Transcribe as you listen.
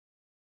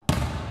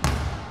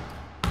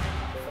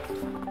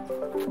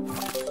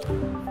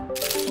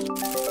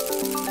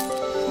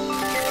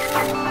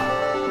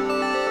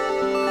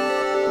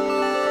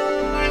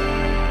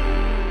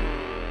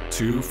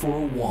Two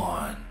for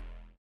one.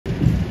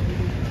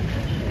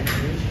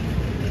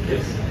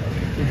 Yes.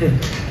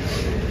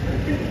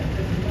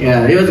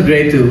 Yeah, it was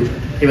great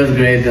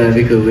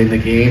we could win the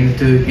game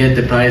to get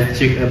the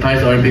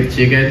Paris Olympic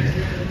ticket,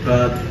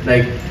 but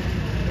like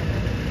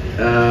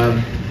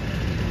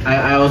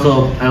I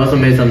also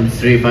made some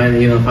three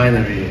finally,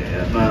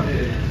 but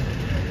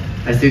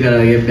I still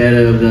gotta get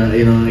better of the,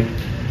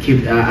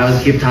 I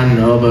was keep turning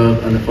over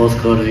on the fourth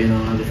quarter, I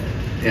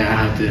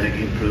have to like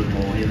improve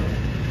more,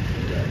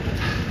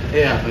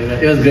 Yeah,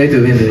 it was great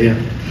to win it, yeah.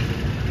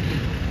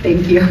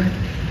 Thank you.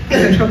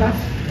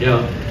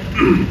 Yeah.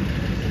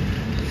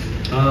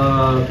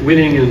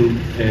 Winning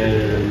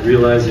and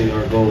realizing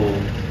our goal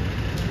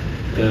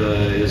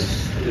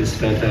is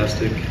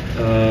fantastic.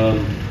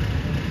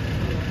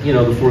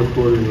 The fourth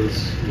quarter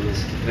was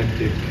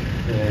hectic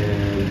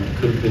and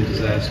could have been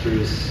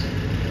disastrous.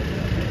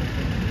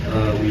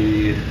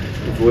 We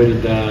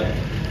avoided that,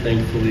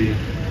 thankfully,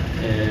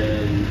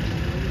 and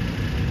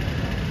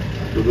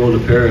we're going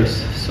to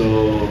Paris.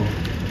 So,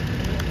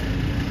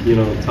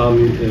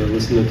 Tommy,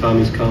 listen to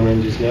Tommy's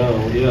comment just now.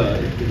 Yeah,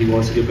 he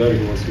wants to get better.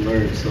 He wants to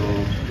learn. So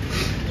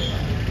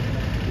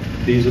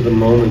these are the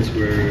moments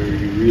where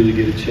you really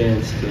get a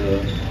chance to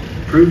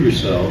prove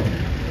yourself,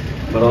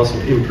 but also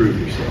improve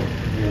yourself.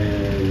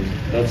 And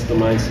that's the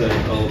mindset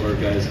all of our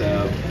guys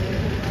have.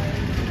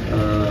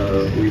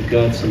 We've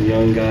got some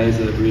young guys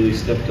that have really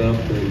stepped up,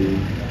 and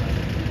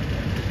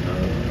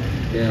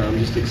I'm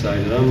just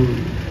excited.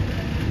 I'm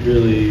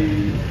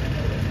really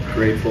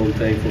grateful and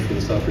thankful for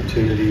this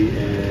opportunity,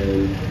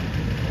 and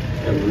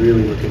I'm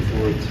really looking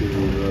forward to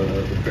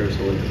the Paris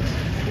Olympics.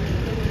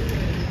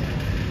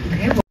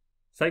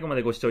 最後ま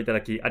でご視聴いた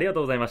だきありがと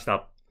うございまし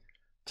た。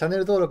チャンネ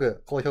ル登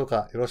録、高評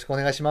価よろしくお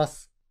願いしま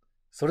す。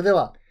それで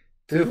は、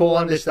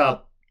2for1でし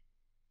た。